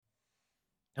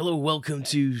Hello, welcome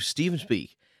to Steven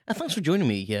Speak. Thanks for joining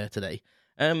me here today.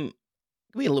 It'll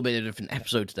be a little bit of a different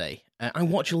episode today. I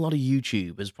watch a lot of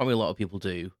YouTube, as probably a lot of people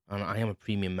do, and I am a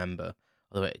premium member,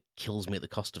 although it kills me at the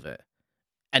cost of it.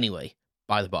 Anyway,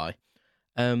 by the by,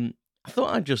 I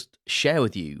thought I'd just share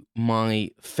with you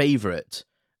my favourite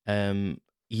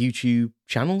YouTube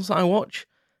channels that I watch,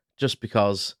 just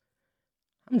because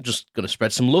I'm just going to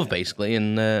spread some love, basically,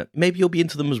 and maybe you'll be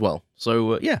into them as well.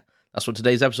 So, yeah. That's what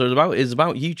today's episode is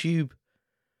about YouTube,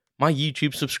 my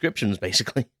YouTube subscriptions,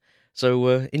 basically.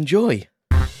 So, enjoy.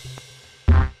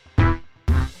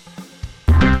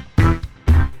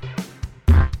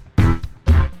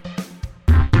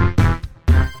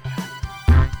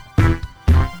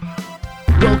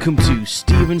 Welcome to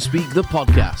Steven Speak, the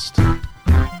podcast.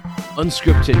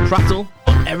 Unscripted prattle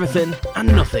on everything and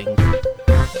nothing.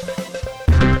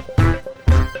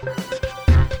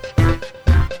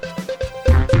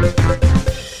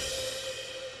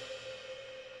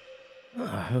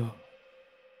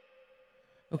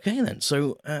 Okay then,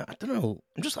 so I don't know.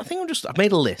 I've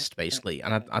made a list basically,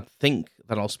 and I think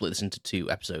that I'll split this into 2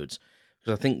 episodes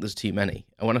because I think there's too many.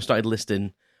 And when I started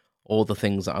listing all the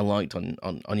things that I liked on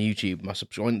YouTube, I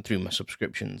went through my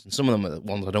subscriptions, and some of them are the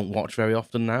ones I don't watch very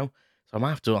often now, so I might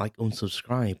have to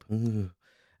unsubscribe.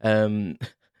 I don't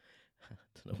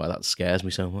know why that scares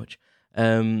me so much.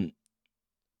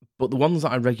 But the ones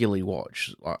that I regularly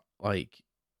watch,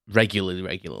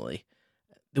 regularly,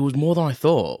 there was more than I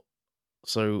thought.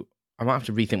 So I might have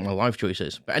to rethink my life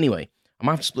choices. But anyway, I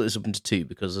might have to split this up into 2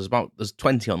 because there's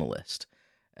 20 on the list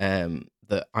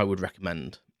that I would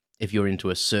recommend if you're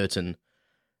into a certain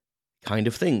kind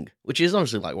of thing, which is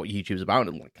honestly like what YouTube's about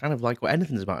and kind of like what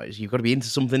anything's about. Is you've got to be into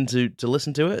something to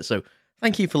listen to it. So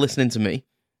thank you for listening to me,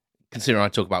 considering I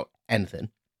talk about anything.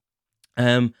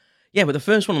 Yeah, but the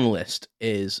first one on the list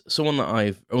is someone that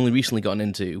I've only recently gotten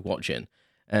into watching,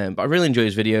 but I really enjoy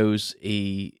his videos.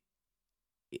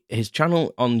 His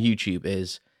channel on YouTube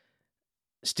is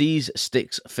Steez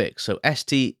Sticks Fix, so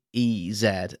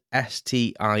STEZSTIX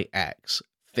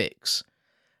Fix,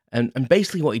 and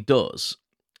basically what he does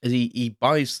is he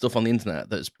buys stuff on the internet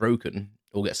that's broken,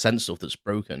 or gets sent stuff that's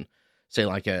broken, say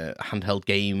like a handheld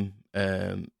game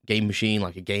machine,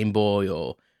 like a Game Boy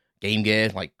or Game Gear,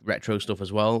 like retro stuff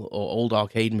as well, or old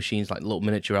arcade machines, like little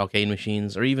miniature arcade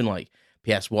machines, or even like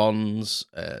PS1s,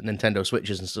 Nintendo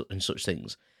Switches and such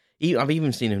things. I've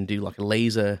even seen him do like a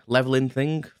laser leveling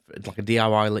thing, like a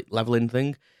DIY leveling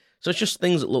thing. So it's just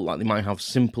things that look like they might have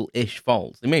simple-ish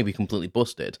faults. They may be completely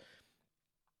busted.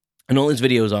 And all his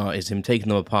videos is him taking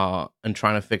them apart and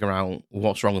trying to figure out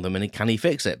what's wrong with them and can he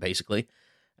fix it, basically.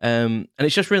 And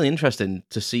it's just really interesting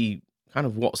to see kind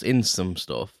of what's in some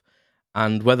stuff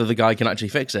and whether the guy can actually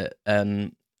fix it.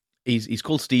 He's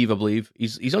called Steve, I believe.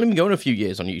 He's only been going a few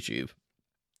years on YouTube.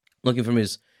 Looking from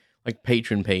his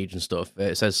Patreon page and stuff,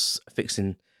 it says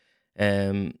fixing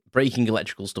breaking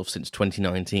electrical stuff since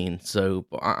 2019. So,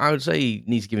 but I would say he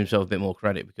needs to give himself a bit more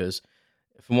credit because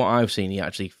from what I've seen, he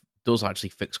does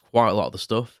fix quite a lot of the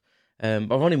stuff. But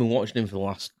I've only been watching him for the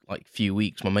last few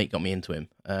weeks. My mate got me into him.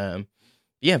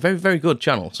 Yeah, very, very good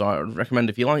channel. So I would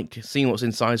recommend if you like seeing what's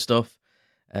inside stuff.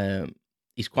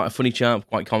 He's quite a funny chap,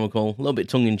 quite comical, a little bit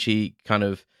tongue in cheek, kind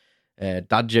of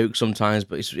dad jokes sometimes,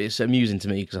 but it's amusing to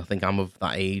me because I think I'm of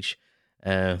that age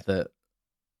that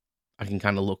I can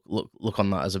kind of look on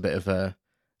that as a bit of a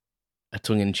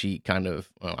tongue in cheek kind of.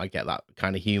 Well, I get that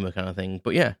kind of humor kind of thing,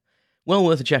 but yeah, well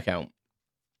worth a check out.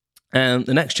 The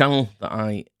next channel that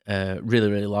I really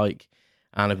really like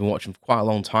and I've been watching for quite a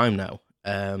long time now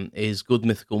is Good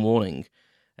Mythical Morning.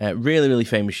 Really really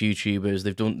famous YouTubers.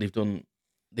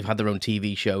 They've had their own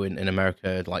TV show in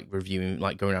America, reviewing,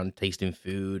 going around tasting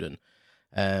food, and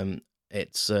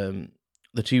it's the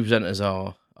 2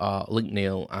 presenters are Link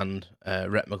Neal and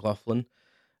Rhett McLaughlin,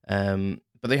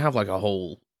 but they have a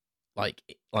whole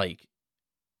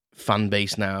fan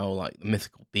base now. The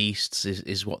Mythical Beasts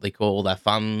is what they call their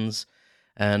fans,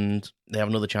 and they have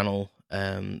another channel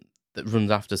that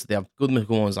runs after. So they have Good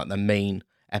Mythical More as their main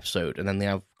episode, and then they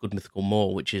have Good Mythical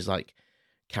More, which is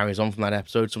carries on from that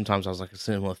episode. Sometimes has a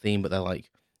similar theme, but they're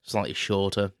slightly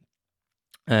shorter.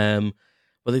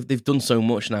 But they've done so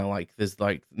much now. There's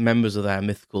members of their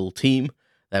mythical team,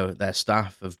 their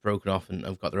staff have broken off and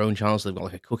have got their own channels. So they've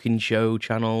got a cooking show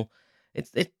channel.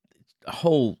 It's a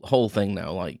whole thing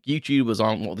now. YouTubers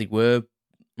aren't what they were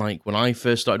when I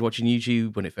first started watching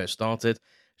YouTube. When it first started,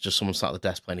 it's just someone sat at the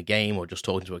desk playing a game or just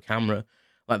talking to a camera.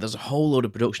 There's a whole load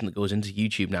of production that goes into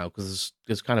YouTube now because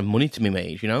there's kind of money to be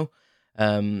made, you know.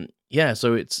 Yeah,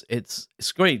 so it's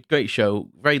great show,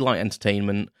 very light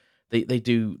entertainment.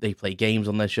 They play games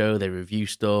on their show, they review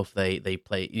stuff, they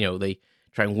play, they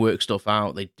try and work stuff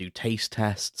out. They do taste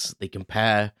tests. They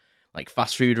compare like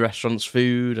fast food restaurants'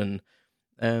 food, and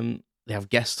they have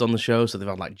guests on the show. So they've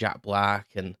had like Jack Black,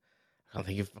 and I can't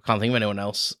think of anyone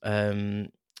else.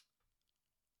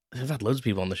 They've had loads of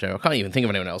people on the show. I can't even think of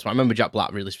anyone else, but I remember Jack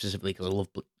Black really specifically because I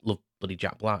love bloody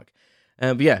Jack Black.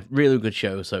 But yeah, really good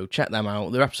show. So check them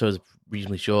out. Their episodes are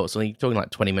reasonably short, so you're talking like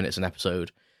 20 minutes an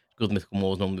episode. Good Mythical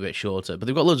More is normally a bit shorter, but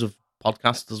they've got loads of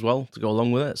podcasts as well to go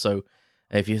along with it. So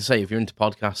if you're into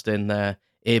podcasting,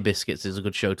 Ear Biscuits is a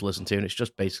good show to listen to, and it's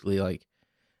just basically like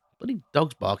bloody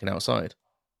dogs barking outside.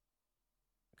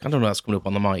 I don't know that's coming up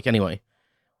on the mic. Anyway,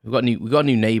 we've got a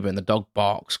new neighbour, and the dog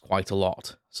barks quite a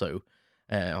lot. So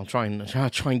I'll try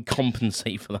and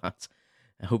compensate for that.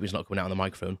 I hope it's not coming out on the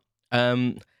microphone.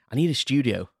 I need a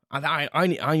studio. I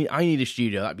need a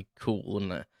studio. That'd be cool,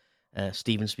 wouldn't it?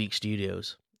 Steven Speak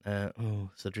Studios.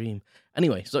 It's a dream.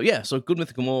 Anyway, so Good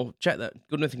Mythical More. Check that.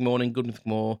 Good Mythical Morning. Good Mythical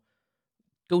More.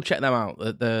 Go check them out.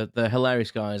 They're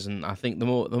hilarious guys, and I think the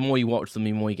more you watch them,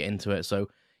 the more you get into it. So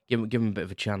give them a bit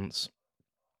of a chance.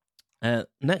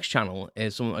 Next channel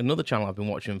is another channel I've been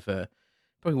watching for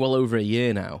probably well over a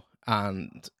year now.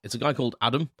 And it's a guy called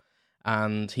Adam,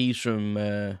 and he's from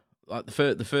like the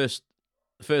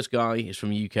first guy is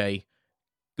from UK.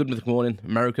 Good Mythical Morning,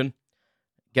 American.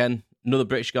 Again, another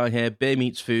British guy here. Beer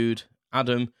meets food.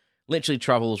 Adam literally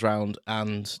travels around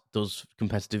and does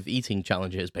competitive eating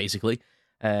challenges. Basically,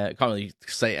 can't really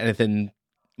say anything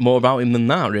more about him than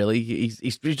that. Really,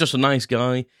 he's just a nice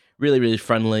guy, really really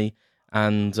friendly,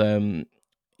 and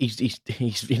he's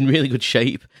in really good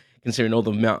shape, considering all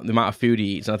the amount of food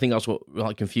he eats. And I think that's what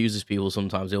like confuses people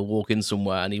sometimes. He'll walk in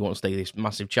somewhere and he wants to take this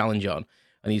massive challenge on,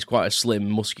 and he's quite a slim,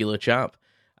 muscular chap,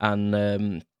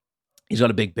 and he's got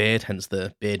a big beard, hence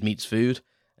the Beard Meets Food.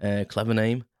 Clever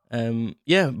name.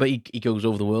 But he goes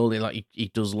over the world.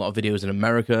 He does a lot of videos in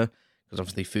America, because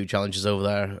obviously food challenges over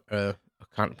there are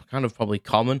kind of probably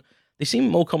common. They seem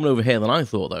more common over here than I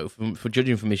thought, though. For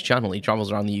judging from his channel, he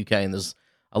travels around the UK, and there's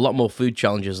a lot more food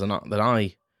challenges than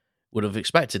I would have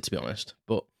expected, to be honest.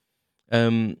 But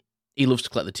he loves to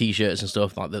collect the t-shirts and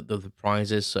stuff, like the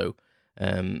prizes. So,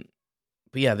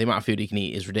 but yeah, the amount of food he can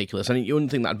eat is ridiculous. And you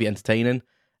wouldn't think that'd be entertaining.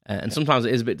 And sometimes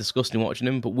it is a bit disgusting watching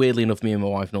him. But weirdly enough, me and my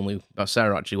wife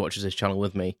Sarah actually watches this channel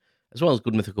with me, as well as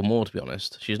Good Mythical More, to be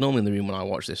honest. She's normally in the room when I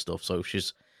watch this stuff, so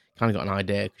she's kind of got an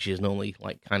idea, because she's normally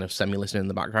like kind of semi-listening in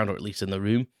the background, or at least in the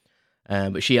room.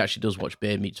 But she actually does watch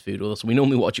Beard Meets Food with us. We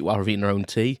normally watch it while we're eating our own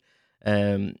tea.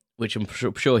 Which I'm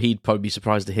sure he'd probably be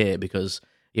surprised to hear, because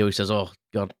he always says, "Oh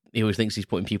God," he always thinks he's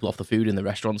putting people off the food in the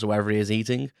restaurants or wherever he is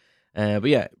eating. But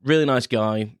yeah, really nice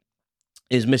guy.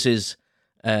 His missus,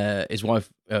 his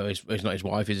wife, it's not his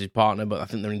wife, is his partner, but I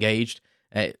think they're engaged.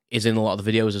 Is in a lot of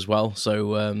the videos as well,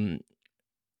 so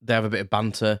they have a bit of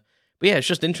banter. But yeah, it's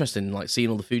just interesting, like seeing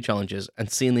all the food challenges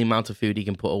and seeing the amount of food he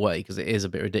can put away, because it is a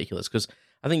bit ridiculous. Because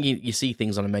I think you see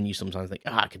things on a menu sometimes, think,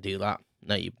 I could do that.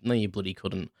 No, you bloody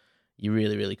couldn't. You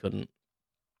really, really couldn't.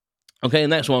 Okay, the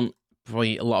next one,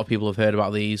 probably a lot of people have heard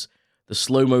about these. The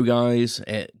slow-mo guys,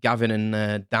 Gavin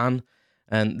and Dan,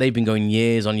 and they've been going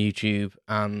years on YouTube,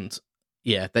 and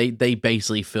yeah, they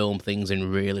basically film things in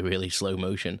really, really slow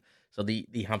motion. So they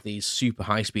have these super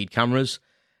high-speed cameras,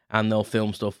 and they'll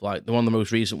film stuff like, one of the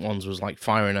most recent ones was like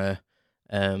firing a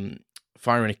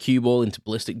cue ball into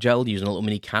ballistic gel using a little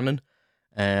mini cannon,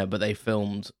 but they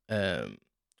filmed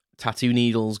tattoo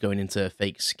needles going into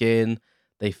fake skin.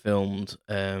 They filmed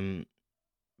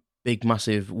big,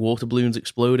 massive water balloons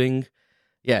exploding.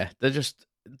 Yeah, they're just,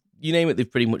 you name it,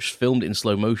 they've pretty much filmed it in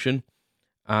slow motion.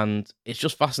 And it's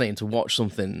just fascinating to watch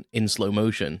something in slow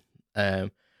motion.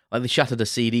 Like they shattered a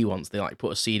CD once. They like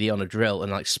put a CD on a drill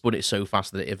and like spun it so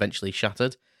fast that it eventually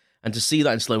shattered. And to see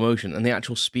that in slow motion and the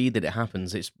actual speed that it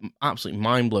happens, it's absolutely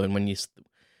mind blowing when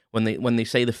they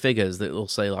say the figures, that they'll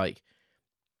say like,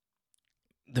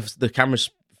 the cameras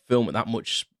film it that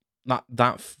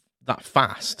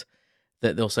fast,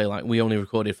 that they'll say like, we only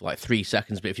recorded for like 3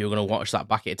 seconds, but if you're going to watch that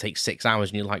back, it takes 6 hours,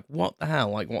 and you're like, what the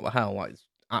hell? Like it's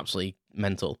absolutely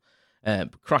mental.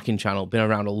 Cracking channel, been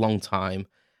around a long time.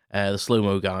 The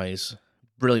slow-mo guys,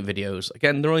 brilliant videos.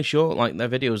 Again, they're only short, like their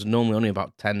videos are normally only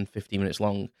about 10-15 minutes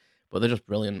long, but they're just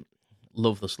brilliant.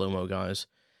 Love the slow-mo guys.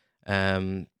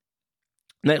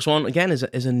 Next one, again, is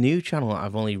a new channel that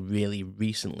I've only really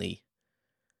recently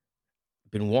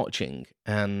been watching,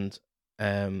 and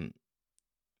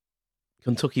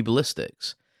Kentucky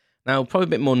Ballistics. Now, probably a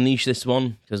bit more niche, this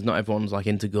one, because not everyone's like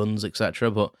into guns, etc.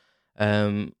 But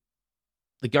the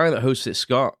guy that hosts it,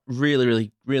 Scott, really,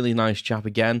 really, really nice chap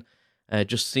again.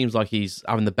 Just seems like he's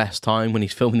having the best time when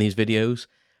he's filming these videos.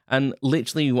 And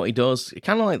literally what he does,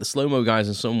 kind of like the slow-mo guys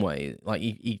in some way, like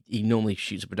he normally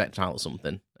shoots a projectile or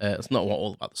something. It's not what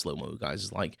all about the slow-mo guys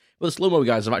is like. But the slow-mo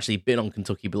guys have actually been on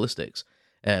Kentucky Ballistics,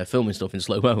 filming stuff in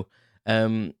slow-mo.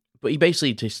 But he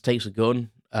basically just takes a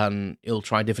gun and he'll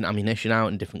try different ammunition out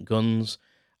and different guns,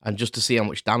 and just to see how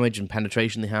much damage and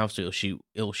penetration they have. So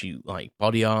he'll shoot like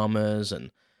body armors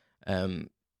and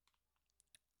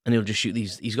he'll just shoot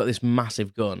these. He's got this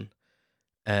massive gun.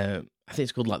 I think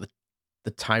it's called like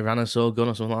the Tyrannosaur gun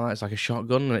or something like that. It's like a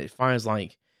shotgun, and it fires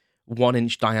like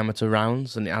 1-inch diameter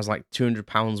rounds, and it has like 200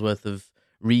 pounds worth of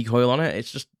recoil on it.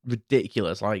 It's just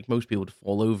ridiculous. Like most people would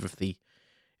fall over if they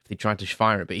tried to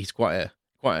fire it, but he's quite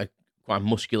a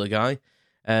muscular guy.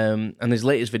 And his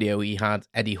latest video, he had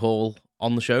Eddie Hall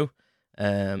on the show,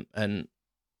 and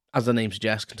as the name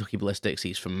suggests, Kentucky Ballistics.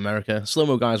 He's from America.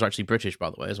 Slow-mo guys are actually British, by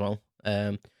the way, as well.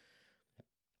 But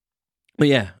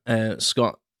yeah,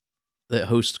 Scott, that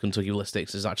hosts Kentucky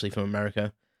Ballistics, is actually from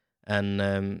America,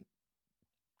 and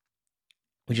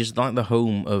which is like the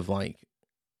home of like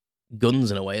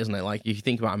guns in a way, isn't it? Like if you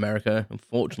think about America,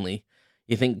 unfortunately,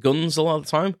 you think guns a lot of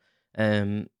the time.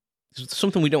 It's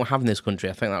something we don't have in this country.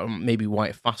 I think that may be why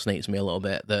it fascinates me a little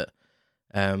bit that,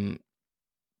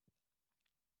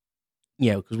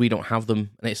 because we don't have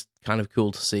them, and it's kind of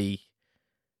cool to see.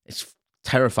 It's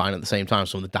terrifying at the same time,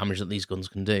 some of the damage that these guns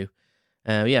can do.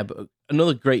 But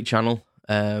another great channel.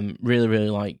 Really, really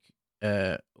like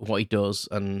what he does,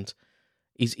 and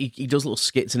he does little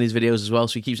skits in his videos as well,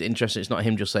 so he keeps it interesting. It's not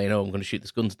him just saying, "Oh, I'm going to shoot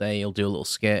this gun today." He'll do a little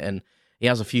skit, and he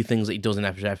has a few things that he does in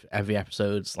every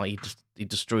episode. It's like he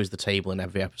destroys the table in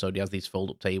every episode. He has these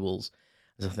fold-up tables.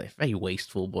 It's very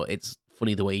wasteful, but it's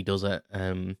funny the way he does it.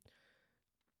 There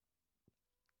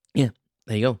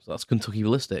you go. So that's Kentucky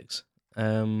Ballistics.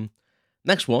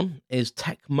 Next one is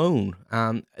Tech Moan,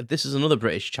 and this is another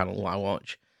British channel I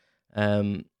watch.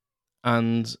 And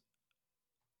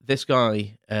this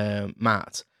guy,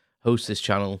 Matt, hosts this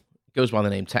channel. Goes by the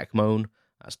name Tech Moan.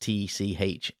 That's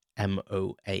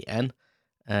TechMoan.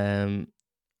 And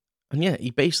yeah,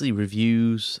 he basically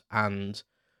reviews and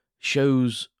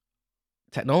shows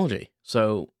technology.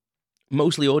 So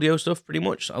mostly audio stuff, pretty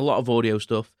much. A lot of audio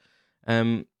stuff.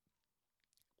 But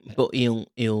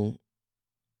he'll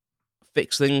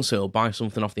fix things. So he'll buy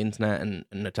something off the internet and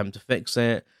attempt to fix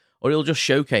it, or he'll just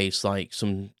showcase like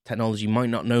some technology you might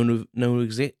not know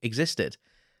existed.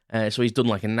 So he's done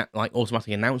like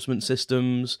automatic announcement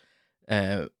systems,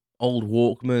 old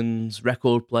Walkmans,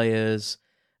 record players,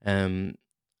 and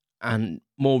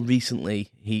more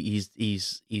recently he's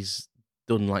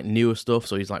done like newer stuff.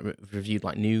 So he's like reviewed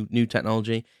like new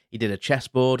technology. He did a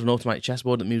chessboard, an automatic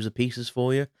chessboard that moves the pieces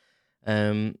for you.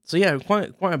 So yeah,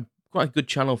 quite a good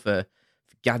channel for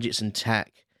gadgets and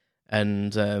tech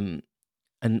and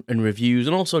reviews,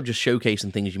 and also just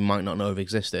showcasing things you might not know have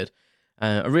existed.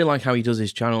 I really like how he does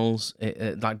his channels,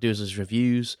 like does his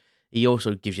reviews. He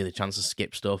also gives you the chance to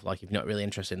skip stuff. Like if you're not really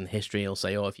interested in history, he'll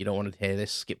say, "Oh, if you don't want to hear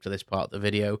this, skip to this part of the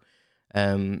video."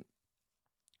 But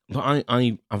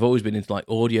I've always been into like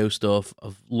audio stuff.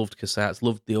 I've loved cassettes,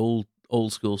 loved the old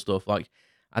school stuff. Like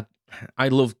I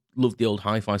loved the old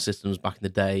hi-fi systems back in the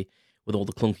day with all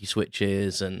the clunky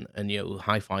switches and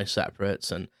hi-fi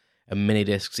separates and mini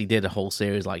discs. He did a whole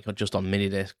series like just on mini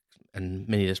disc and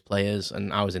mini disc players,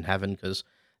 and I was in heaven because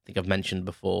I think I've mentioned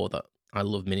before that I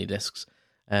love mini discs.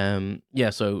 So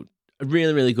a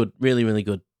really, really good, really, really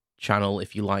good channel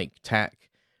if you like tech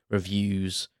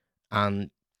reviews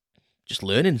and just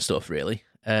learning stuff, really.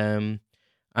 And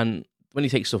when he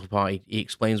takes stuff apart, he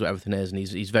explains what everything is, and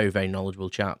he's very, very knowledgeable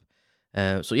chap.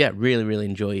 So yeah, really, really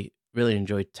enjoy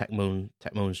Tech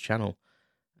Moan's channel.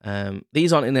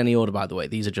 These aren't in any order, by the way.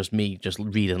 These are just me just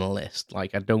reading a list.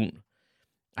 Like I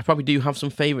probably do have some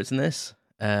favorites in this,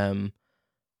 but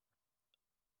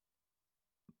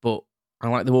I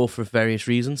like them all for various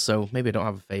reasons. So maybe I don't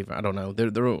have a favorite. I don't know.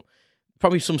 They're all,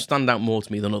 probably some stand out more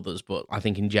to me than others, but I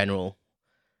think in general,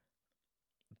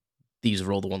 these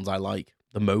are all the ones I like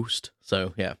the most.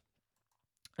 So yeah.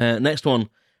 Next one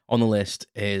on the list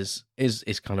is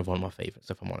kind of one of my favorites,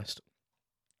 if I'm honest,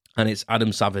 and it's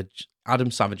Adam Savage.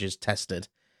 Adam Savage's Tested.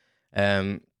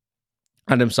 Adam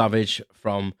Savage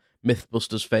from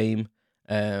Mythbusters fame,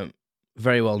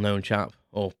 very well known chap,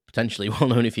 or potentially well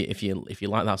known if you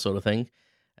like that sort of thing.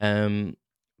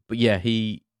 But yeah,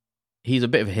 he's a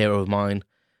bit of a hero of mine.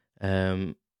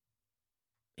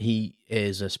 He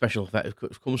is a special effect.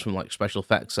 Comes from like special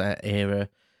effects era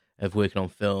of working on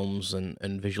films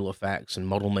and visual effects and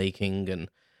model making, and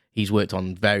he's worked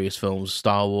on various films: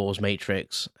 Star Wars,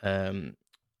 Matrix.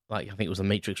 Like I think it was the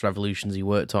Matrix Revolutions he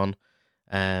worked on.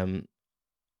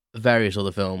 Various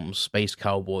other films, Space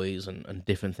Cowboys and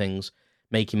different things.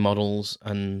 making models,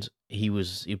 and he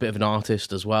was a bit of an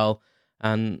artist as well.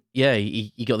 And yeah,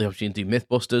 he got the opportunity to do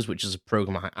Mythbusters, which is a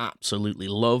program I absolutely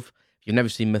love. If you've never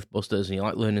seen Mythbusters and you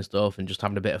like learning stuff and just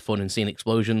having a bit of fun and seeing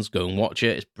explosions, go and watch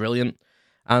it. It's brilliant.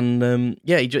 And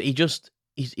yeah, he's just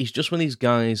one of these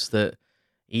guys that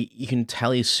you can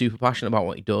tell he's super passionate about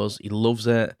what he does. He loves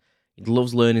it. He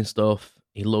loves learning stuff.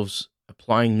 He loves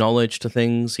applying knowledge to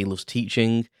things. He loves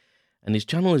teaching, and his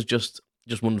channel is just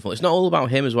wonderful. It's not all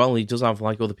about him as well. He does have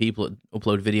like other people that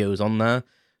upload videos on there.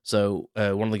 So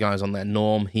one of the guys on there,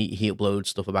 Norm, he uploads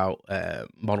stuff about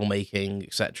model making,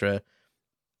 etc.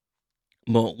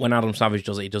 But when Adam Savage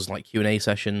does it, he does like Q&A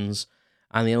sessions,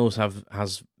 and he also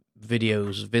has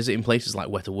videos visiting places like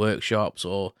Weta Workshops,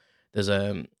 or there's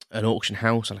an auction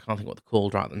house, and I can't think what they're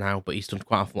called right now, but he's done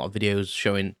quite a lot of videos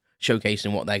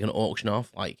showcasing what they're going to auction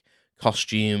off, like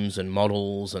costumes and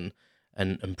models and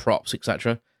props,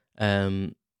 etc.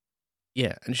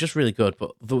 Yeah, and it's just really good.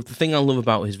 But the thing I love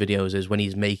about his videos is when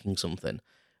he's making something,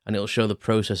 and it'll show the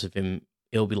process of him.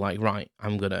 He'll be like, right,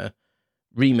 I'm gonna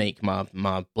remake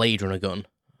my Blade Runner gun,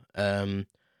 and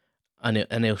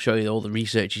he'll show you all the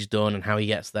research he's done and how he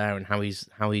gets there and how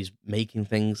he's making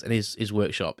things. And his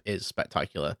workshop is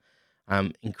spectacular.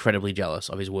 I'm incredibly jealous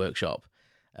of his workshop.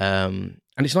 And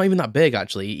it's not even that big,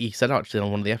 actually. He said actually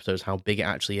on one of the episodes how big it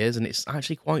actually is, and it's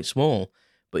actually quite small.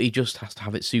 But he just has to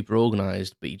have it super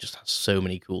organized. But he just has so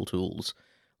many cool tools.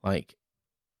 Like,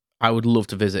 I would love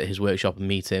to visit his workshop and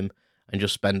meet him and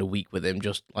just spend a week with him,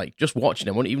 just watching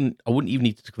him. I wouldn't even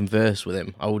need to converse with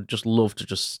him. I would just love to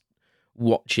just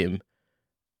watch him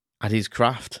at his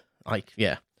craft. Like,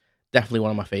 yeah, definitely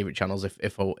one of my favorite channels.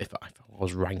 If I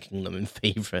was ranking them in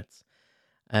favorites.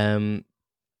 And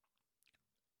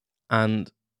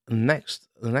the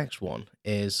next one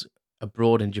is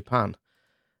Abroad in Japan.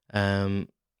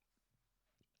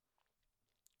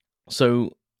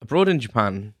 So Abroad in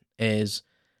Japan is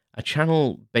a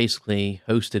channel basically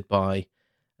hosted by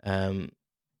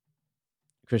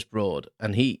Chris Broad,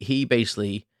 and he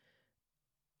basically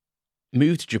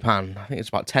moved to Japan. I think it's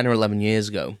about 10 or 11 years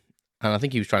ago, and I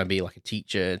think he was trying to be like a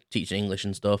teacher, teaching English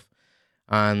and stuff.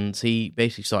 And he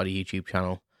basically started a YouTube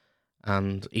channel,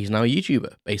 and he's now a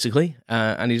YouTuber basically.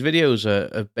 And his videos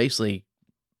are basically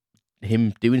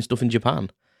him doing stuff in Japan.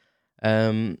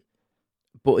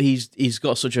 But he's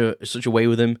got such a way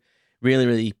with him. Really,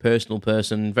 really personal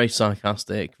person. Very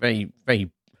sarcastic. Very,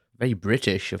 very, very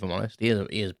British. If I'm honest, he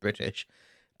is British.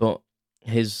 But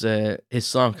his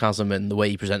sarcasm and the way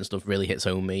he presents stuff really hits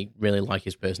home me. Really like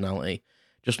his personality.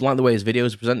 Just like the way his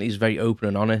videos are presented. He's very open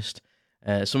and honest.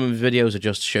 Some of his videos are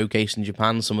just showcasing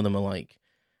Japan. Some of them are like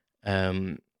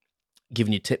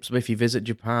giving you tips if you visit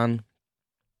Japan.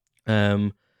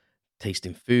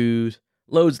 Tasting food.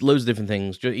 Loads of different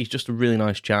things. He's just a really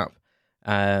nice chap.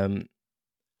 And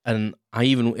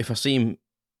if I see him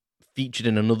featured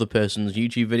in another person's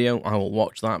YouTube video, I will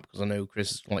watch that because I know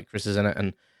Chris is in it,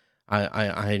 and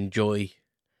I enjoy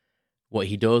what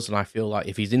he does, and I feel like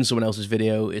if he's in someone else's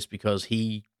video, it's because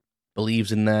he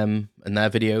believes in them and their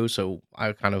videos. So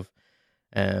I kind of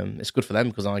it's good for them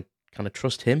because I kind of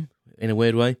trust him in a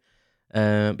weird way.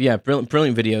 But yeah, brilliant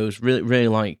videos. Really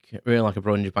like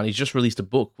Abroad in Japan. He's just released a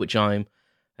book which I'm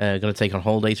going to take on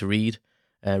holiday to read.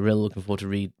 Really looking forward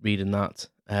to reading that.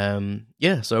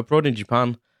 Yeah, so Abroad in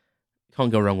Japan,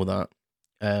 can't go wrong with that.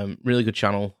 Really good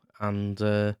channel, and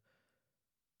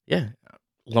yeah,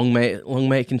 long may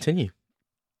it continue.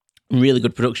 Really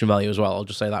good production value as well. I'll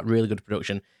just say that, really good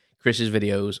production. Chris's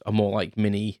videos are more like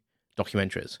mini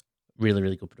documentaries. Really,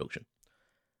 really good production.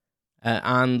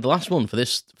 And the last one for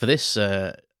this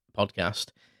podcast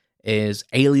is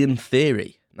Alien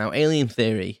Theory. Now, Alien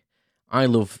Theory, I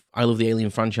love the Alien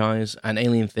franchise, and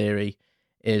Alien Theory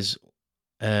is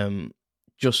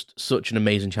just such an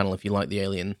amazing channel if you like the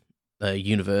Alien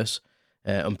universe,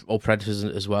 or Predators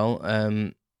as well.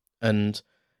 And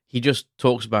he just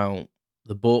talks about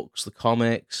the books, the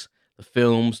comics, the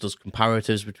films, does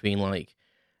comparatives between like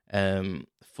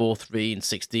 4:3 and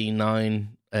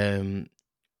 16:9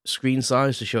 screen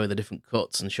size to show you the different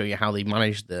cuts and show you how they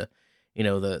manage the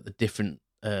different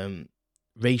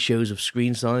ratios of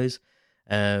screen size.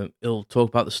 It'll talk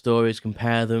about the stories,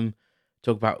 compare them,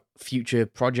 talk about future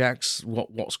projects,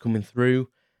 what's coming through.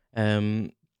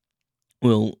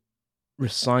 We'll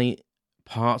recite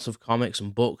parts of comics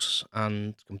and books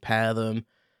and compare them,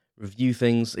 review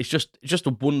things. It's just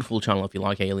a wonderful channel if you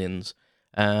like aliens.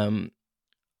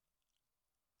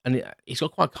 And he's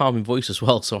got quite a calming voice as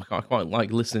well, so I quite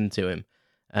like listening to him.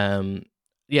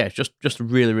 Yeah, it's just a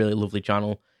really, really lovely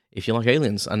channel if you like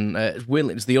aliens. And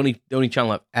it's the only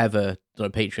channel I've ever done a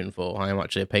Patreon for. I am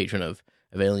actually a patron of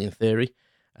Alien Theory.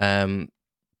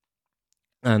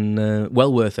 And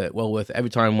well worth it. Every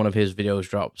time one of his videos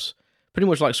drops, pretty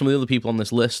much like some of the other people on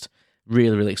this list,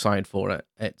 really excited for it.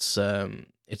 It's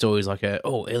always like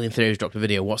Alien Theory's dropped a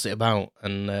video, what's it about?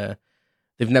 And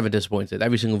they've never disappointed.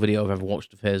 Every single video I've ever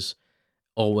watched of his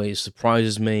always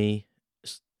surprises me.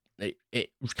 It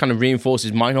kind of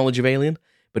reinforces my knowledge of Alien,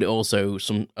 but it also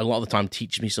a lot of the time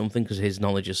teaches me something because his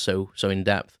knowledge is so in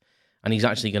depth. And he's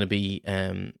actually going to be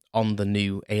on the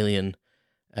new Alien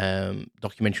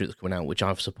documentary that's coming out, which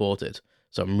I've supported.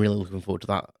 So I'm really looking forward to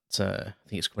that. I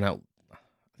think it's coming out.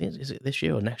 Is it this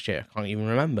year or next year? I can't even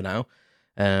remember now.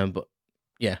 But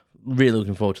yeah, really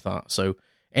looking forward to that. So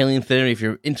Alien Theory, if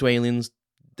you're into aliens,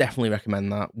 definitely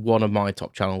recommend that. One of my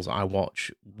top channels that I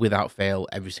watch without fail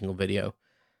every single video.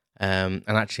 And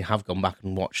actually have gone back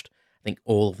and watched, I think,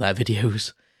 all of their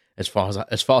videos as far as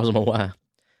I'm aware.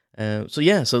 So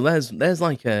there's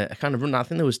like a kind of run. I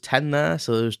think there was 10 there,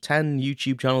 so there's 10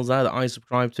 YouTube channels there that I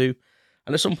subscribe to,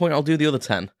 and at some point I'll do the other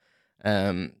 10.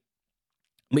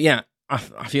 But yeah,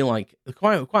 I feel like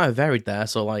they're quite varied there.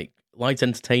 So like light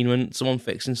entertainment, someone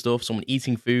fixing stuff, someone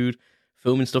eating food,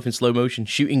 filming stuff in slow motion,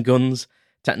 shooting guns,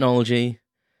 technology.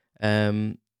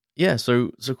 So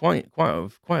quite a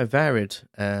varied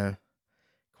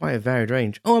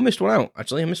range. Oh, I missed one out.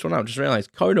 Actually, Just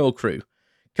realised. Corridor Crew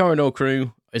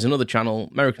is another channel,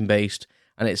 American based,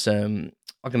 and it's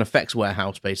like an effects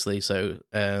warehouse basically. So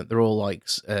they're all like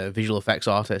visual effects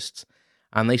artists,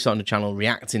 and they started a channel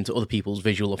reacting to other people's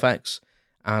visual effects,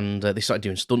 and they started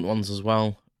doing stunt ones as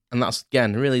well. And that's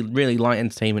again really light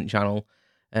entertainment channel.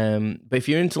 But if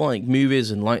you're into like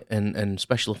movies and and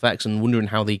special effects and wondering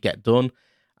how they get done,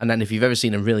 and then if you've ever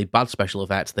seen a really bad special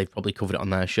effect, they've probably covered it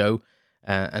on their show,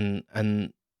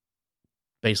 and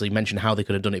basically mention how they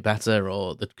could have done it better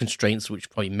or the constraints which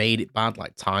probably made it bad,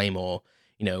 like time or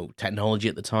technology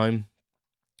at the time.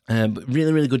 But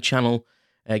really good channel.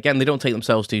 Again, they don't take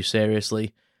themselves too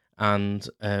seriously, and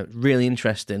really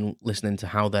interesting listening to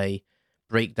how they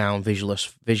break down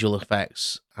visual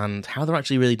effects and how they're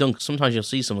actually really done. Because sometimes you'll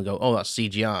see someone go, "Oh, that's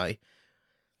CGI,"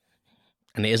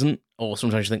 and it isn't. Or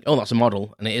sometimes you think, "Oh, that's a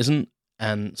model," and it isn't.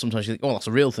 And sometimes you think, "Oh, that's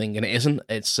a real thing," and it isn't.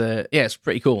 It's it's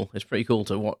pretty cool. It's pretty cool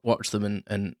to watch them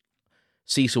and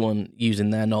see someone using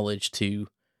their knowledge to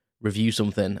review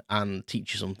something and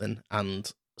teach you something.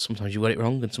 And sometimes you got it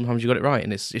wrong, and sometimes you got it right,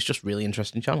 and it's just really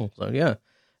interesting channel. So yeah,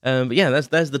 but yeah,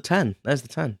 there's the 10. There's the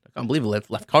 10. I can't believe I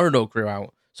left Corridor Crew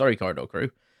out. Sorry, Corridor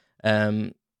Crew.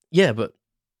 Yeah, but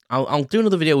I'll do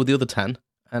another video with the other 10,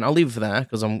 and I'll leave it for there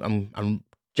because I'm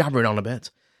jabbering on a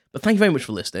bit. But thank you very much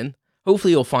for listening.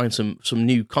 Hopefully you'll find some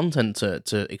new content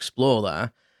to explore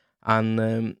there,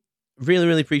 and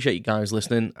really appreciate you guys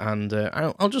listening. And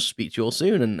I'll just speak to you all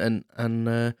soon. And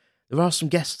there are some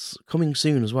guests coming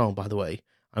soon as well. By the way,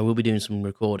 I will be doing some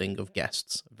recording of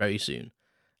guests very soon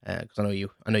because I know you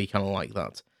kind of like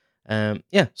that.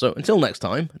 Yeah. So until next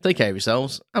time, take care of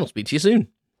yourselves, and I'll speak to you soon.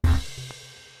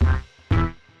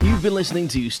 You've been listening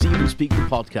to Stephen Speak the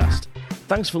podcast.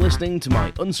 Thanks for listening to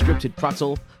my unscripted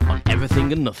prattle on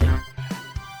everything and nothing.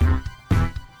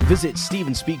 Visit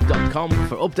stephenspeak.com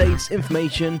for updates,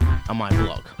 information, and my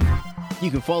blog.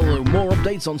 You can follow more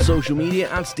updates on social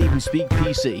media at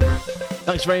StephenSpeakPC.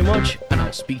 Thanks very much, and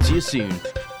I'll speak to you soon.